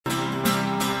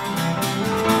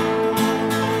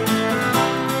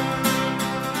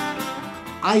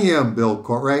I am Bill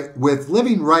Courtwright with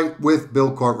Living Right with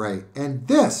Bill Courtwright, and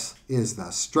this is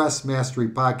the Stress Mastery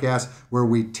Podcast, where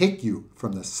we take you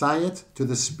from the science to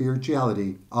the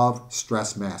spirituality of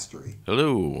stress mastery.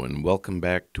 Hello, and welcome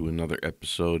back to another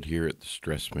episode here at the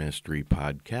Stress Mastery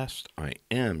Podcast. I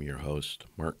am your host,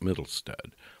 Mark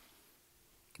Middlestead.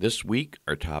 This week,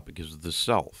 our topic is the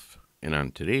self, and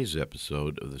on today's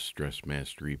episode of the Stress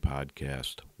Mastery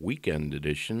Podcast Weekend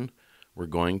Edition, we're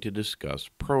going to discuss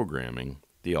programming,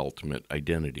 the ultimate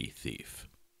identity thief.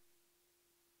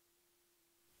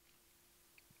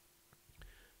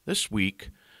 This week,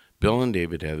 Bill and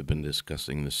David have been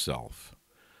discussing the self.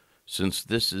 Since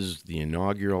this is the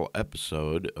inaugural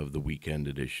episode of the weekend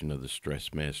edition of the Stress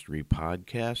Mastery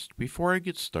Podcast, before I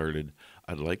get started,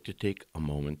 I'd like to take a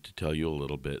moment to tell you a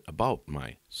little bit about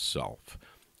myself,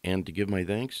 and to give my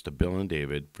thanks to Bill and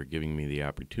David for giving me the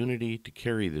opportunity to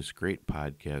carry this great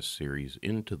podcast series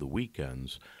into the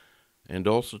weekends, and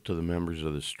also to the members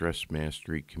of the Stress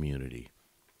Mastery community.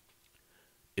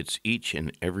 It's each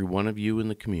and every one of you in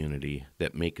the community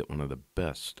that make it one of the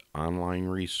best online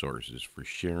resources for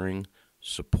sharing,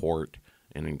 support,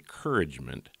 and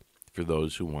encouragement for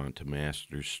those who want to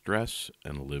master stress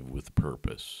and live with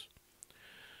purpose.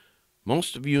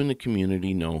 Most of you in the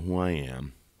community know who I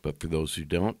am, but for those who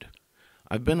don't,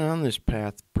 I've been on this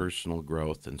path of personal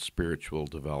growth and spiritual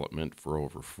development for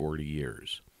over 40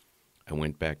 years. I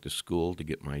went back to school to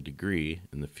get my degree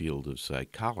in the field of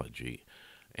psychology,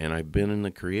 and I've been in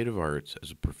the creative arts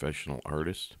as a professional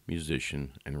artist,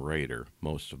 musician, and writer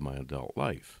most of my adult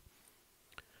life.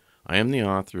 I am the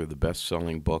author of the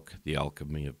best-selling book, The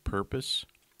Alchemy of Purpose,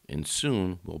 and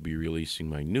soon will be releasing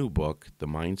my new book, The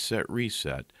Mindset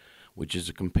Reset, which is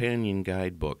a companion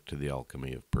guidebook to The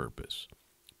Alchemy of Purpose.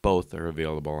 Both are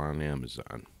available on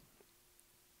Amazon.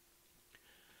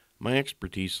 My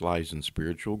expertise lies in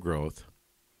spiritual growth,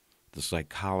 the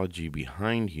psychology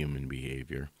behind human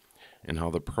behavior, and how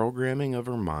the programming of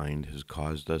our mind has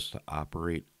caused us to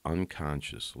operate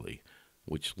unconsciously,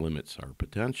 which limits our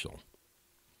potential.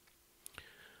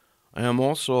 I am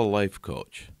also a life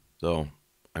coach, though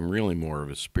I'm really more of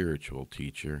a spiritual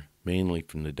teacher, mainly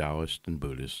from the Taoist and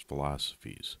Buddhist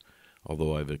philosophies,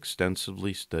 although I've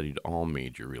extensively studied all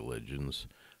major religions,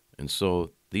 and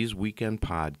so these weekend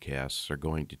podcasts are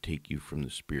going to take you from the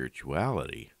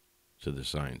spirituality to the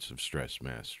science of stress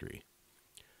mastery.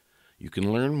 You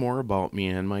can learn more about me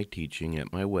and my teaching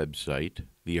at my website,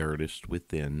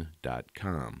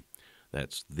 theartistwithin.com.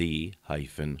 That's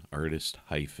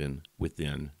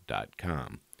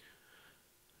the-artist-within.com.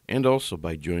 And also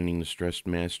by joining the Stress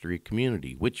Mastery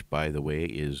community, which, by the way,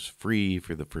 is free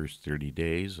for the first 30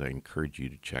 days. I encourage you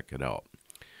to check it out.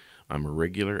 I'm a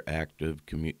regular, active,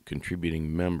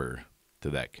 contributing member to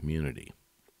that community.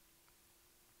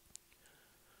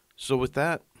 So with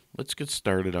that, let's get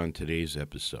started on today's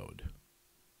episode.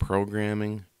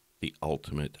 Programming, the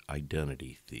ultimate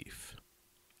identity thief.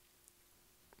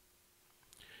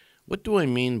 What do I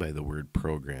mean by the word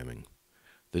programming?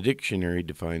 The dictionary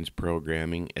defines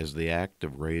programming as the act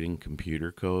of writing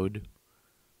computer code,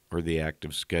 or the act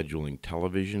of scheduling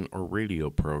television or radio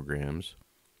programs,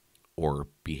 or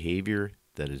behavior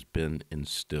that has been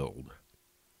instilled.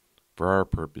 For our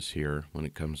purpose here, when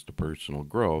it comes to personal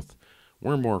growth,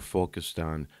 we're more focused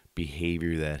on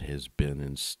behavior that has been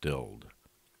instilled.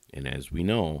 And as we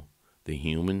know, the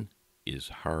human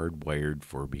is hardwired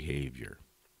for behavior.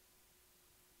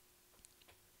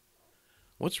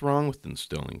 What's wrong with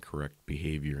instilling correct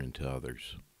behavior into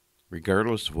others?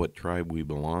 Regardless of what tribe we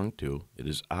belong to, it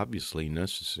is obviously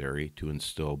necessary to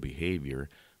instill behavior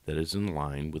that is in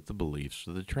line with the beliefs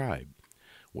of the tribe,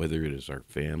 whether it is our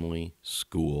family,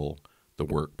 school, the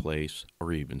workplace,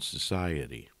 or even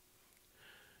society.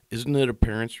 Isn't it a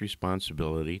parent's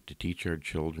responsibility to teach our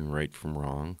children right from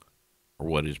wrong, or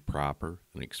what is proper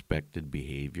and expected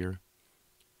behavior?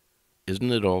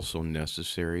 Isn't it also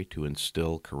necessary to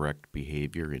instill correct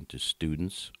behavior into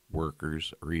students,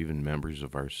 workers, or even members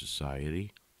of our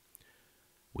society?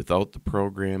 Without the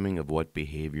programming of what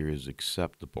behavior is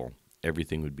acceptable,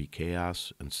 everything would be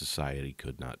chaos and society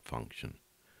could not function.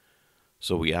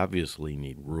 So we obviously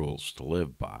need rules to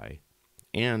live by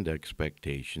and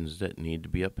expectations that need to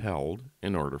be upheld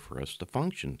in order for us to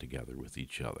function together with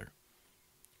each other.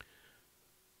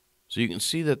 So you can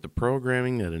see that the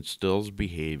programming that instills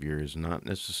behavior is not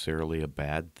necessarily a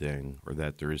bad thing or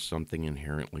that there is something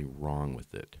inherently wrong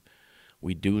with it.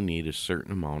 We do need a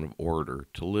certain amount of order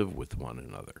to live with one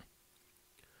another.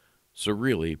 So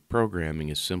really, programming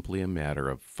is simply a matter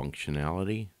of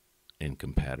functionality and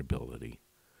compatibility.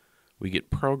 We get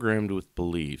programmed with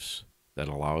beliefs that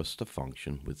allow us to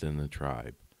function within the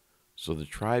tribe, so the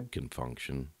tribe can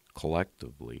function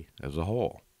collectively as a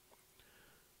whole.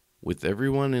 With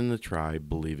everyone in the tribe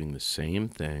believing the same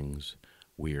things,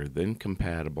 we are then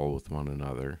compatible with one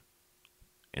another,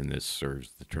 and this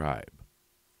serves the tribe.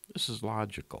 This is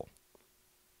logical.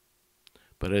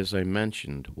 But as I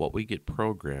mentioned, what we get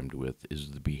programmed with is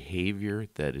the behavior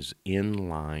that is in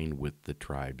line with the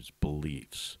tribe's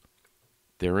beliefs.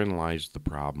 Therein lies the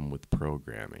problem with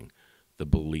programming, the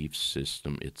belief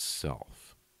system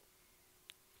itself.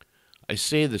 I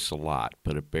say this a lot,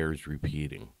 but it bears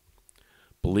repeating.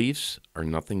 Beliefs are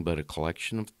nothing but a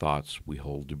collection of thoughts we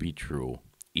hold to be true,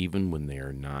 even when they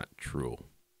are not true.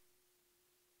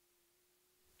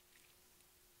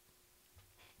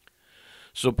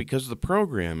 So because the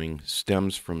programming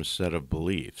stems from a set of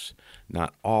beliefs,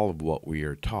 not all of what we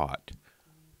are taught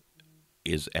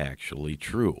is actually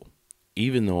true,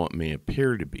 even though it may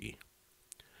appear to be.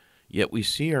 Yet we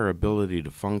see our ability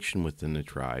to function within the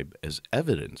tribe as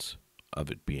evidence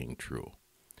of it being true.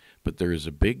 But there is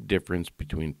a big difference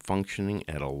between functioning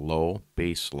at a low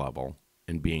base level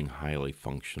and being highly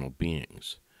functional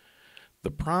beings.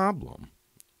 The problem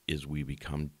is we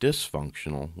become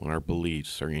dysfunctional when our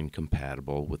beliefs are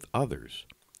incompatible with others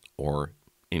or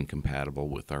incompatible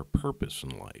with our purpose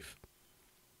in life.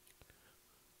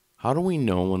 How do we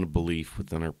know when a belief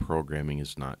within our programming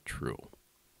is not true?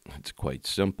 It's quite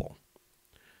simple.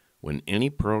 When any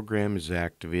program is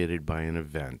activated by an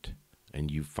event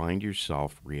and you find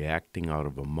yourself reacting out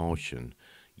of emotion,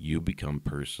 you become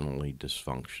personally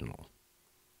dysfunctional.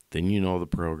 Then you know the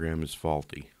program is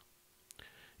faulty.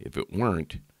 If it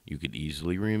weren't, you could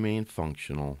easily remain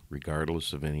functional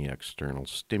regardless of any external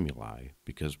stimuli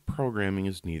because programming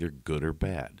is neither good or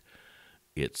bad.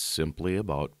 It's simply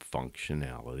about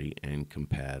functionality and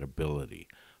compatibility.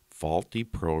 Faulty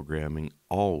programming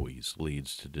always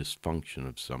leads to dysfunction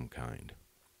of some kind.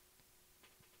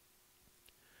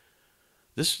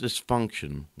 This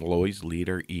dysfunction will always lead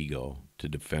our ego to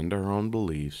defend our own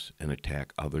beliefs and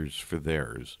attack others for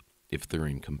theirs if they're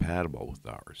incompatible with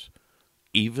ours,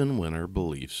 even when our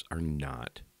beliefs are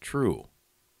not true.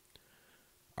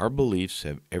 Our beliefs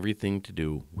have everything to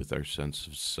do with our sense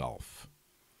of self.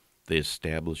 They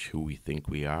establish who we think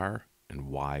we are and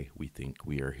why we think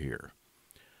we are here.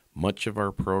 Much of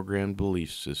our programmed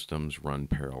belief systems run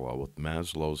parallel with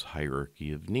Maslow's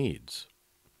hierarchy of needs.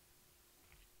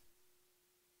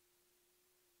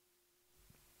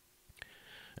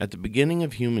 At the beginning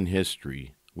of human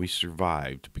history, we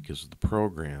survived because the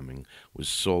programming was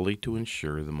solely to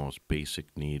ensure the most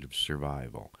basic need of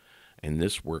survival, and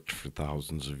this worked for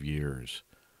thousands of years.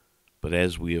 But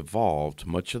as we evolved,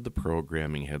 much of the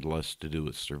programming had less to do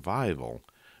with survival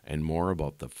and more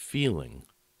about the feeling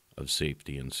of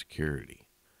safety and security.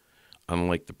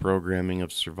 Unlike the programming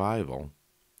of survival,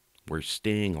 where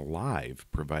staying alive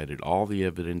provided all the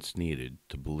evidence needed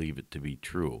to believe it to be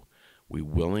true, we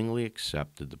willingly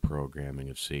accepted the programming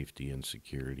of safety and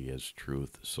security as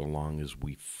truth so long as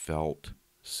we felt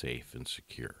safe and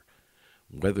secure,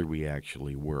 whether we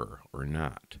actually were or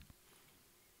not.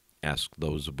 Ask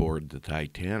those aboard the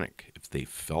Titanic if they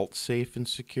felt safe and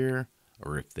secure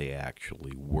or if they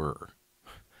actually were.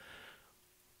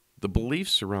 The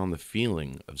beliefs around the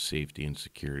feeling of safety and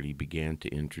security began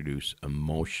to introduce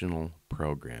emotional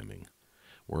programming,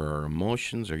 where our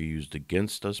emotions are used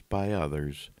against us by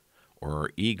others or our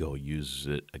ego uses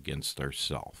it against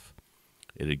ourself.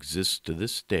 It exists to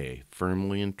this day,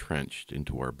 firmly entrenched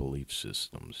into our belief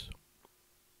systems.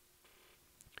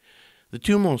 The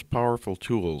two most powerful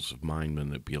tools of mind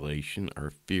manipulation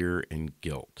are fear and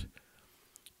guilt.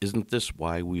 Isn't this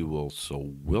why we will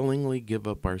so willingly give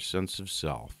up our sense of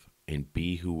self and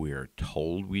be who we are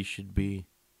told we should be?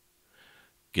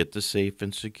 Get the safe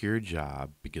and secure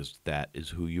job because that is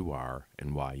who you are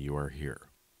and why you are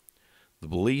here. The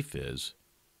belief is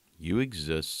you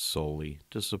exist solely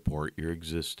to support your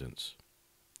existence.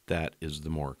 That is the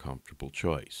more comfortable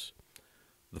choice.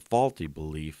 The faulty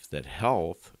belief that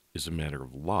health is a matter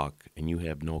of luck and you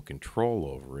have no control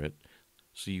over it,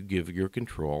 so you give your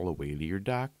control away to your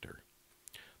doctor.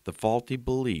 The faulty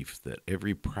belief that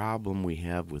every problem we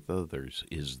have with others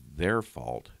is their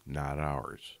fault, not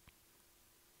ours.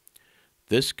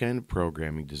 This kind of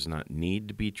programming does not need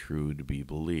to be true to be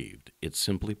believed. It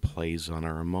simply plays on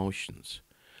our emotions.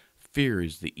 Fear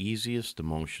is the easiest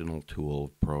emotional tool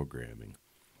of programming.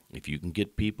 If you can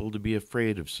get people to be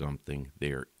afraid of something,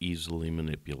 they are easily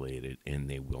manipulated and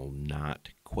they will not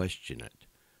question it.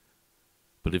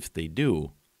 But if they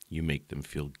do, you make them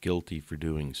feel guilty for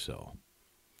doing so.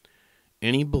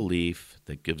 Any belief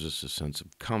that gives us a sense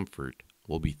of comfort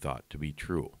will be thought to be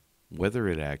true, whether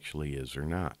it actually is or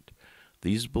not.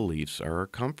 These beliefs are our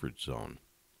comfort zone.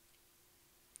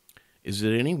 Is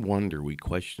it any wonder we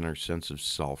question our sense of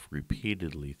self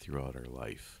repeatedly throughout our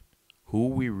life? Who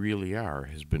we really are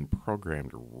has been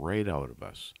programmed right out of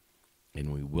us,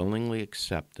 and we willingly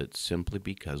accept it simply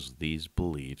because these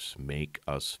beliefs make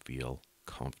us feel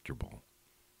comfortable.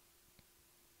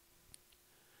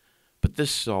 But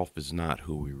this self is not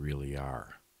who we really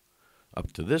are.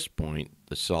 Up to this point,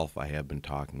 the self I have been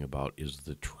talking about is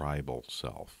the tribal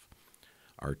self.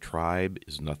 Our tribe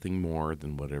is nothing more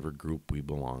than whatever group we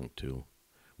belong to,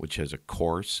 which has a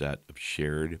core set of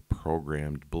shared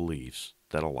programmed beliefs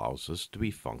that allows us to be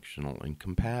functional and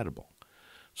compatible.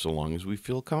 So long as we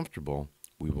feel comfortable,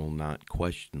 we will not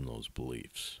question those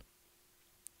beliefs.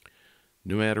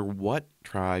 No matter what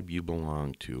tribe you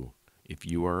belong to, if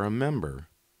you are a member,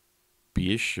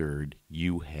 be assured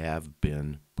you have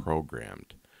been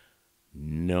programmed.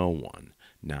 No one,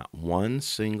 not one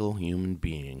single human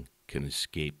being, can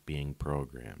escape being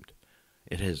programmed.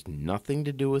 It has nothing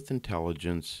to do with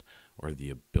intelligence or the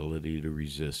ability to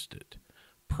resist it.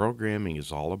 Programming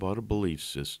is all about a belief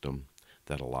system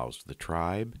that allows the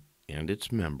tribe and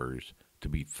its members to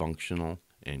be functional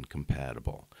and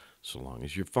compatible. So long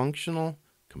as you're functional,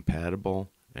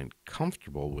 compatible, and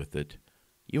comfortable with it,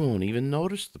 you won't even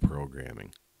notice the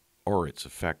programming or its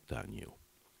effect on you.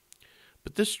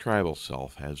 But this tribal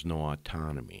self has no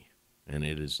autonomy, and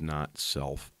it is not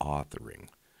self-authoring.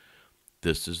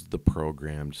 This is the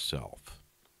programmed self.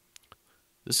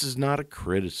 This is not a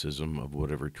criticism of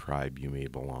whatever tribe you may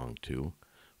belong to.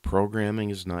 Programming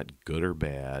is not good or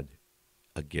bad.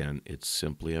 Again, it's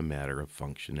simply a matter of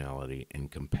functionality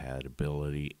and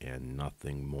compatibility and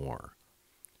nothing more.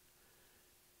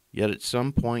 Yet at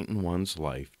some point in one's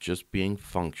life, just being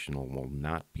functional will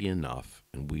not be enough,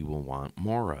 and we will want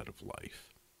more out of life.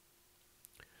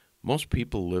 Most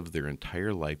people live their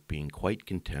entire life being quite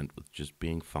content with just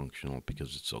being functional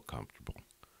because it's so comfortable.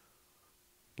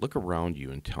 Look around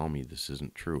you and tell me this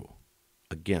isn't true.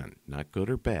 Again, not good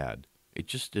or bad, it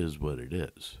just is what it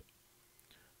is.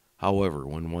 However,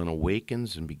 when one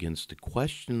awakens and begins to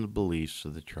question the beliefs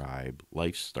of the tribe,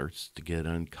 life starts to get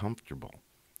uncomfortable.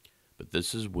 But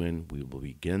this is when we will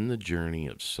begin the journey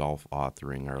of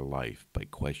self-authoring our life by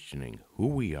questioning who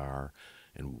we are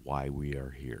and why we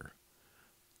are here.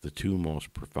 The two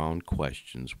most profound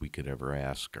questions we could ever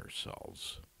ask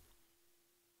ourselves.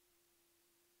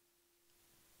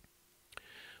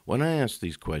 When I ask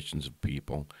these questions of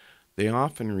people, they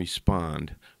often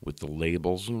respond with the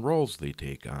labels and roles they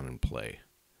take on in play.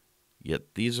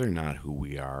 Yet these are not who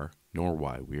we are, nor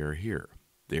why we are here.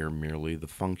 They are merely the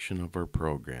function of our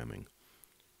programming.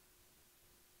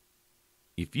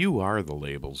 If you are the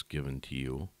labels given to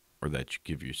you, or that you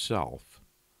give yourself,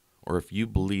 or if you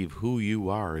believe who you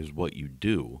are is what you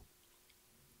do,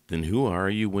 then who are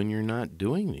you when you're not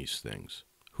doing these things?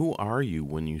 Who are you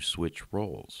when you switch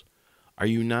roles? Are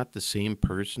you not the same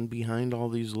person behind all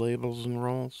these labels and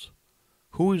roles?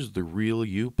 Who is the real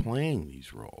you playing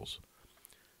these roles?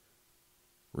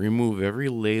 Remove every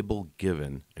label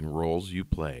given and roles you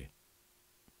play,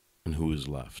 and who is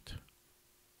left?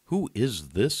 Who is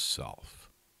this self?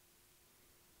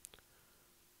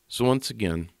 So once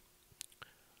again,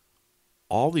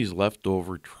 all these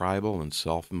leftover tribal and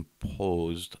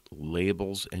self-imposed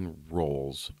labels and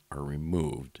roles are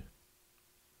removed.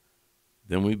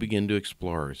 Then we begin to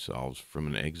explore ourselves from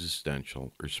an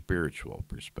existential or spiritual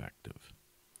perspective.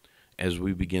 As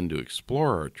we begin to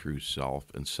explore our true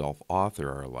self and self-author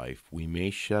our life, we may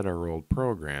shed our old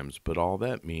programs, but all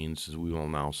that means is we will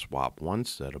now swap one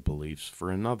set of beliefs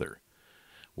for another.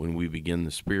 When we begin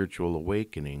the spiritual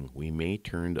awakening, we may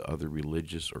turn to other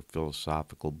religious or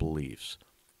philosophical beliefs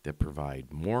that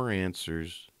provide more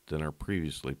answers than our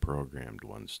previously programmed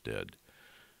ones did.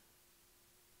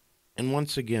 And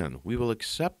once again, we will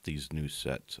accept these new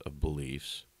sets of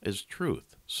beliefs as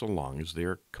truth, so long as they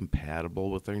are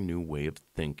compatible with our new way of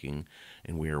thinking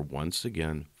and we are once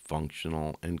again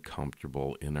functional and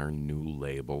comfortable in our new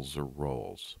labels or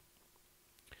roles.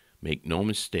 Make no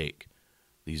mistake,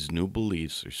 these new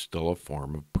beliefs are still a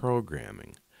form of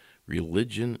programming.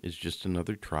 Religion is just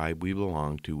another tribe we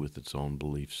belong to with its own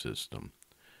belief system.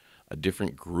 A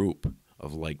different group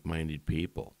of like-minded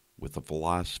people with a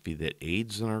philosophy that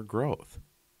aids in our growth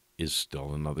is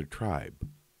still another tribe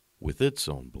with its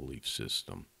own belief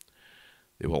system.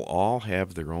 They will all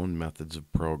have their own methods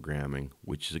of programming,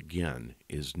 which again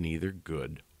is neither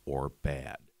good or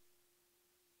bad.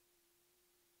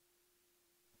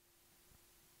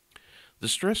 The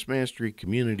Stress Mastery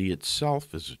community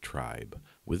itself is a tribe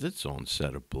with its own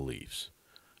set of beliefs.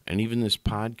 And even this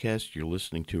podcast you're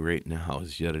listening to right now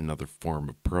is yet another form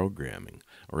of programming,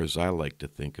 or as I like to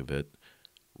think of it,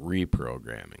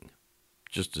 reprogramming.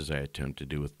 just as I attempt to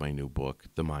do with my new book,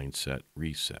 The Mindset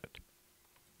Reset.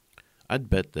 I'd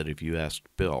bet that if you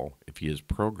asked Bill if he is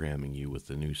programming you with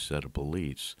a new set of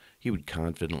beliefs, he would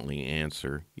confidently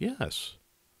answer, yes.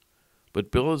 But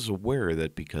Bill is aware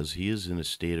that because he is in a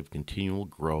state of continual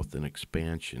growth and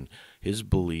expansion, his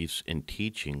beliefs and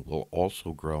teaching will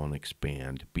also grow and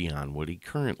expand beyond what he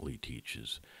currently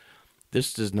teaches.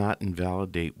 This does not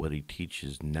invalidate what he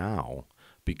teaches now,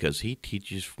 because he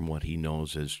teaches from what he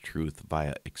knows as truth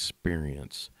via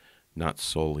experience, not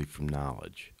solely from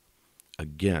knowledge.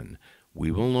 Again,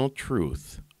 we will know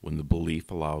truth when the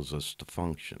belief allows us to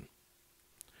function.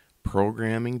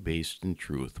 Programming based in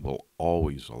truth will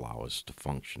always allow us to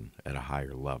function at a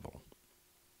higher level.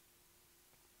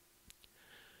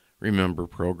 Remember,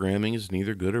 programming is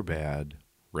neither good or bad,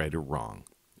 right or wrong.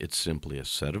 It's simply a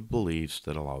set of beliefs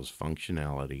that allows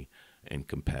functionality and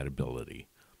compatibility.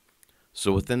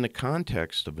 So within the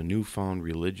context of a newfound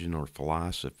religion or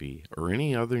philosophy or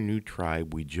any other new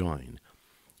tribe we join,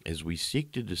 as we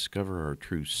seek to discover our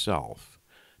true self,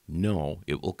 know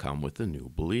it will come with a new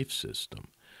belief system.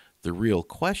 The real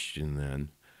question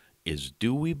then is,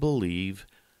 do we believe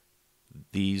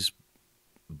these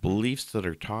beliefs that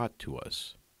are taught to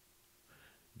us?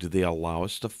 Do they allow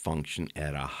us to function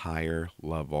at a higher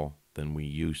level than we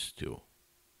used to?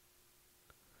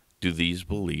 Do these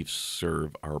beliefs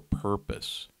serve our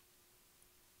purpose?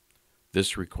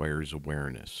 This requires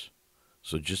awareness.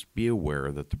 So just be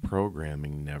aware that the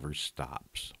programming never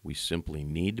stops. We simply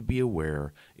need to be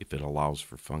aware if it allows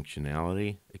for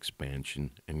functionality, expansion,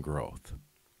 and growth.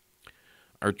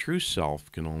 Our true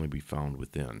self can only be found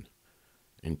within,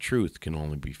 and truth can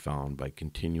only be found by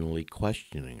continually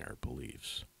questioning our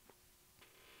beliefs.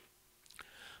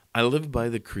 I live by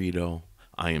the credo,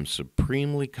 I am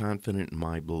supremely confident in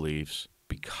my beliefs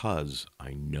because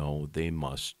I know they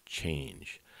must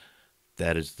change.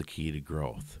 That is the key to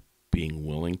growth. Being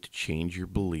willing to change your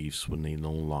beliefs when they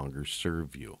no longer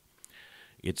serve you.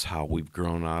 It's how we've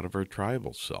grown out of our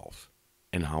tribal self,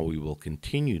 and how we will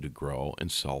continue to grow and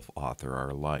self-author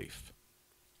our life.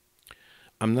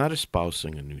 I'm not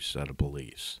espousing a new set of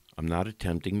beliefs. I'm not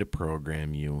attempting to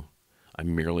program you.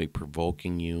 I'm merely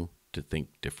provoking you to think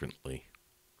differently.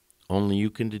 Only you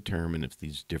can determine if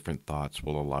these different thoughts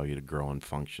will allow you to grow and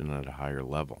function at a higher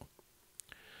level.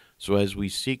 So as we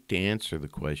seek to answer the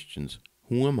questions,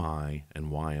 who am I and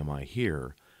why am I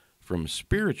here? From a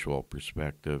spiritual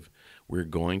perspective, we're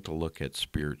going to look at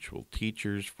spiritual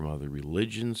teachers from other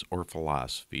religions or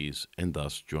philosophies and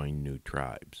thus join new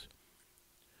tribes.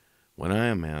 When I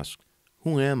am asked,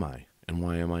 who am I and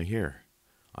why am I here?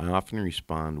 I often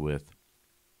respond with,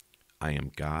 I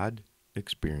am God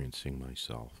experiencing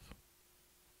myself.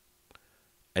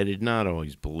 I did not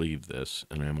always believe this,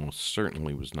 and I most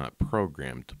certainly was not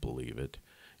programmed to believe it.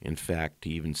 In fact, to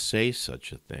even say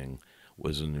such a thing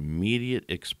was an immediate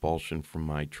expulsion from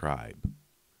my tribe,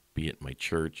 be it my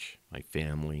church, my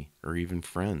family, or even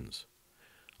friends.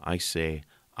 I say,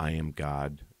 I am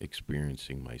God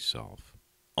experiencing myself,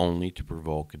 only to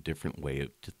provoke a different way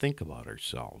to think about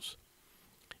ourselves.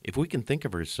 If we can think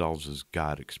of ourselves as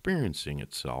God experiencing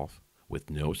itself, with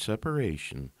no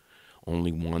separation,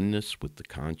 only oneness with the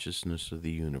consciousness of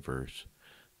the universe,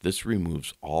 this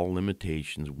removes all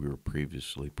limitations we were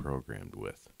previously programmed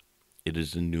with. It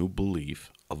is a new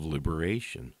belief of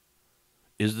liberation.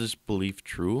 Is this belief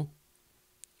true?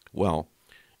 Well,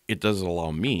 it does allow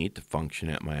me to function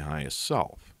at my highest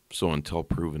self, so until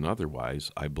proven otherwise,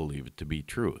 I believe it to be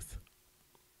truth.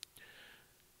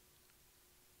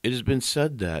 It has been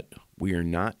said that we are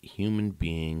not human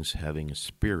beings having a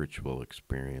spiritual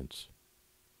experience,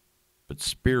 but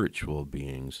spiritual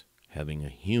beings having a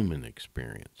human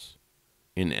experience.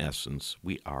 In essence,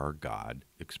 we are God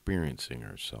experiencing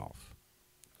ourselves.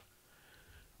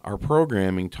 Our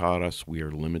programming taught us we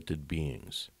are limited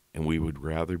beings, and we would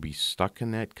rather be stuck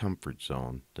in that comfort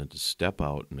zone than to step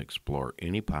out and explore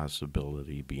any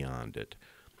possibility beyond it.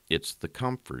 It's the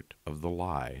comfort of the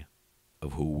lie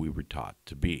of who we were taught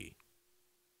to be.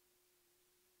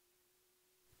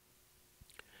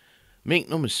 Make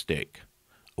no mistake,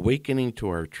 awakening to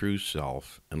our true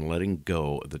self and letting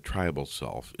go of the tribal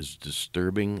self is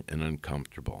disturbing and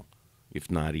uncomfortable,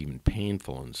 if not even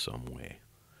painful in some way.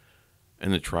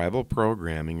 And the tribal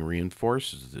programming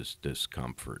reinforces this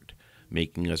discomfort,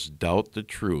 making us doubt the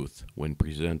truth when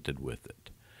presented with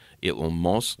it. It will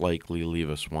most likely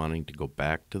leave us wanting to go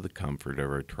back to the comfort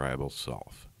of our tribal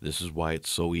self. This is why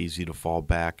it's so easy to fall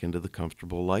back into the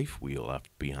comfortable life we left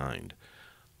behind,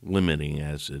 limiting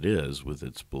as it is with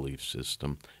its belief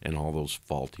system and all those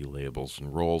faulty labels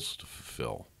and roles to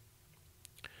fulfill.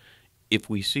 If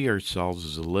we see ourselves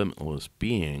as limitless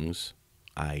beings,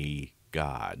 i.e.,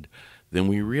 God, then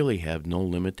we really have no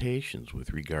limitations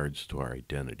with regards to our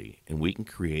identity, and we can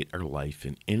create our life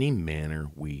in any manner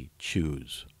we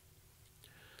choose.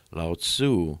 Lao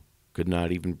Tzu could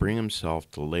not even bring himself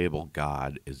to label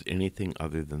God as anything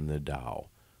other than the Tao,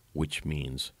 which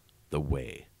means the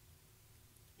way.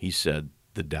 He said,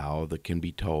 the Tao that can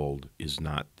be told is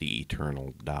not the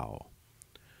eternal Tao.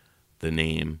 The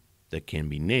name that can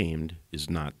be named is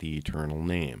not the eternal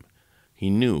name. He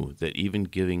knew that even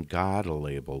giving God a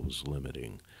label was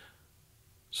limiting.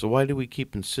 So why do we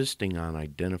keep insisting on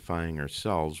identifying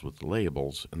ourselves with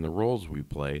labels and the roles we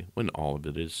play when all of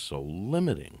it is so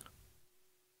limiting?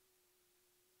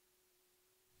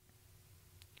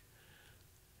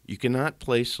 You cannot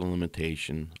place a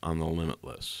limitation on the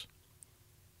limitless.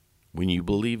 When you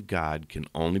believe God can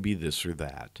only be this or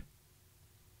that,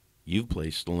 you've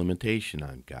placed a limitation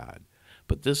on God,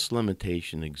 but this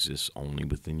limitation exists only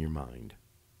within your mind.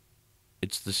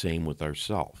 It's the same with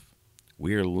ourself.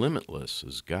 We are limitless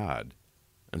as God,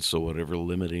 and so whatever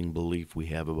limiting belief we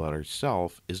have about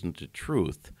ourself isn't the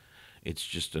truth. It's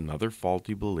just another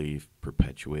faulty belief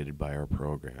perpetuated by our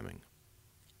programming.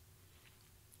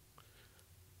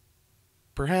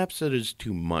 Perhaps it is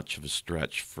too much of a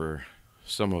stretch for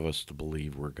some of us to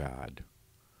believe we're God.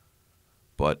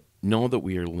 But know that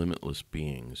we are limitless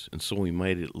beings, and so we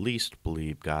might at least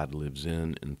believe God lives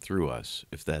in and through us,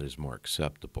 if that is more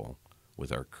acceptable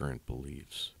with our current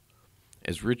beliefs.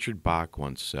 As Richard Bach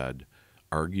once said,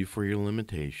 argue for your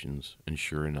limitations, and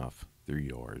sure enough, they're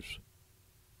yours.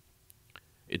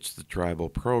 It's the tribal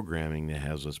programming that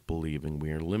has us believing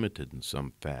we are limited in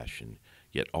some fashion,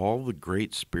 yet all the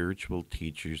great spiritual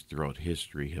teachers throughout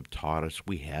history have taught us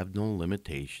we have no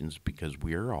limitations because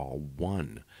we are all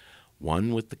one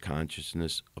with the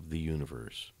consciousness of the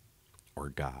universe, or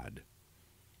God.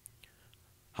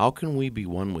 How can we be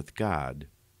one with God,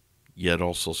 yet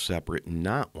also separate and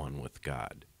not one with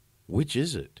God? Which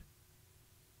is it?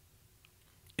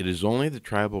 It is only the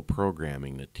tribal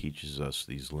programming that teaches us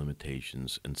these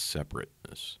limitations and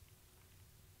separateness.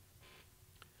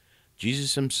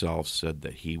 Jesus himself said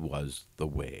that he was the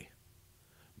way.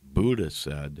 Buddha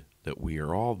said that we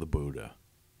are all the Buddha,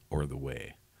 or the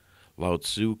way. Lao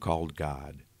Tzu called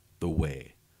God the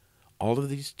way. All of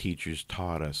these teachers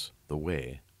taught us the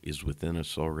way is within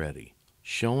us already,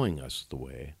 showing us the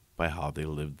way by how they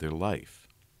lived their life.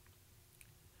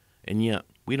 And yet,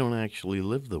 we don't actually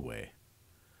live the way.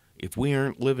 If we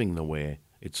aren't living the way,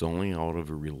 it's only out of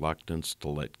a reluctance to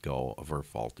let go of our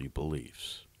faulty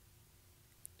beliefs.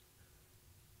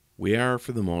 We are,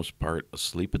 for the most part,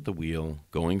 asleep at the wheel,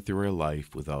 going through our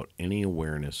life without any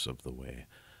awareness of the way,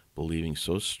 believing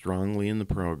so strongly in the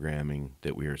programming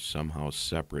that we are somehow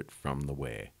separate from the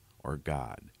way, or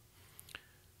God.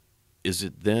 Is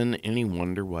it then any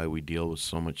wonder why we deal with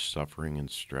so much suffering and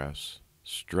stress?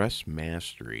 Stress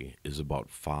mastery is about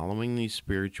following these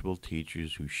spiritual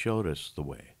teachers who showed us the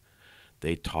way.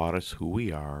 They taught us who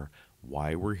we are,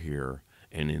 why we're here,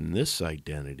 and in this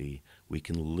identity, we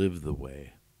can live the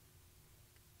way.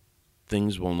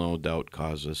 Things will no doubt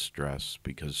cause us stress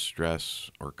because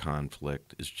stress or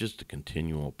conflict is just a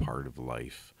continual part of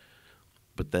life.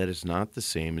 But that is not the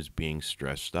same as being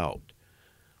stressed out.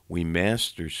 We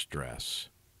master stress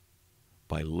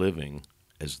by living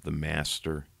as the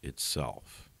master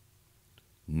itself.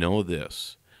 Know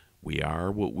this, we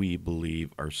are what we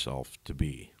believe ourselves to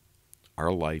be.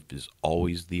 Our life is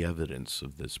always the evidence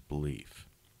of this belief.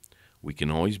 We can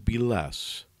always be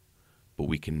less, but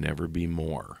we can never be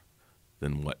more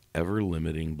than whatever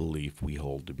limiting belief we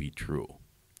hold to be true.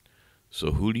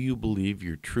 So who do you believe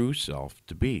your true self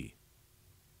to be?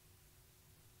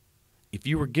 If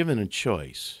you were given a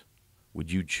choice,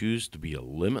 would you choose to be a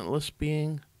limitless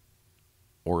being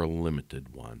or a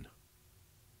limited one?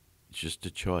 It's just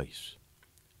a choice.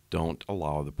 Don't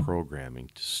allow the programming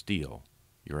to steal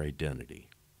your identity.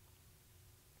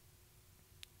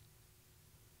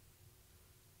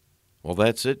 Well,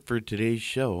 that's it for today's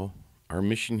show. Our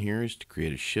mission here is to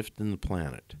create a shift in the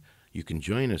planet. You can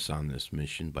join us on this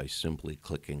mission by simply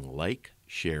clicking like,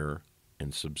 share,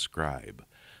 and subscribe.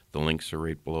 The links are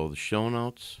right below the show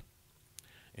notes.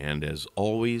 And as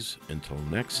always, until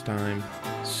next time,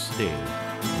 stay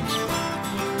inspired.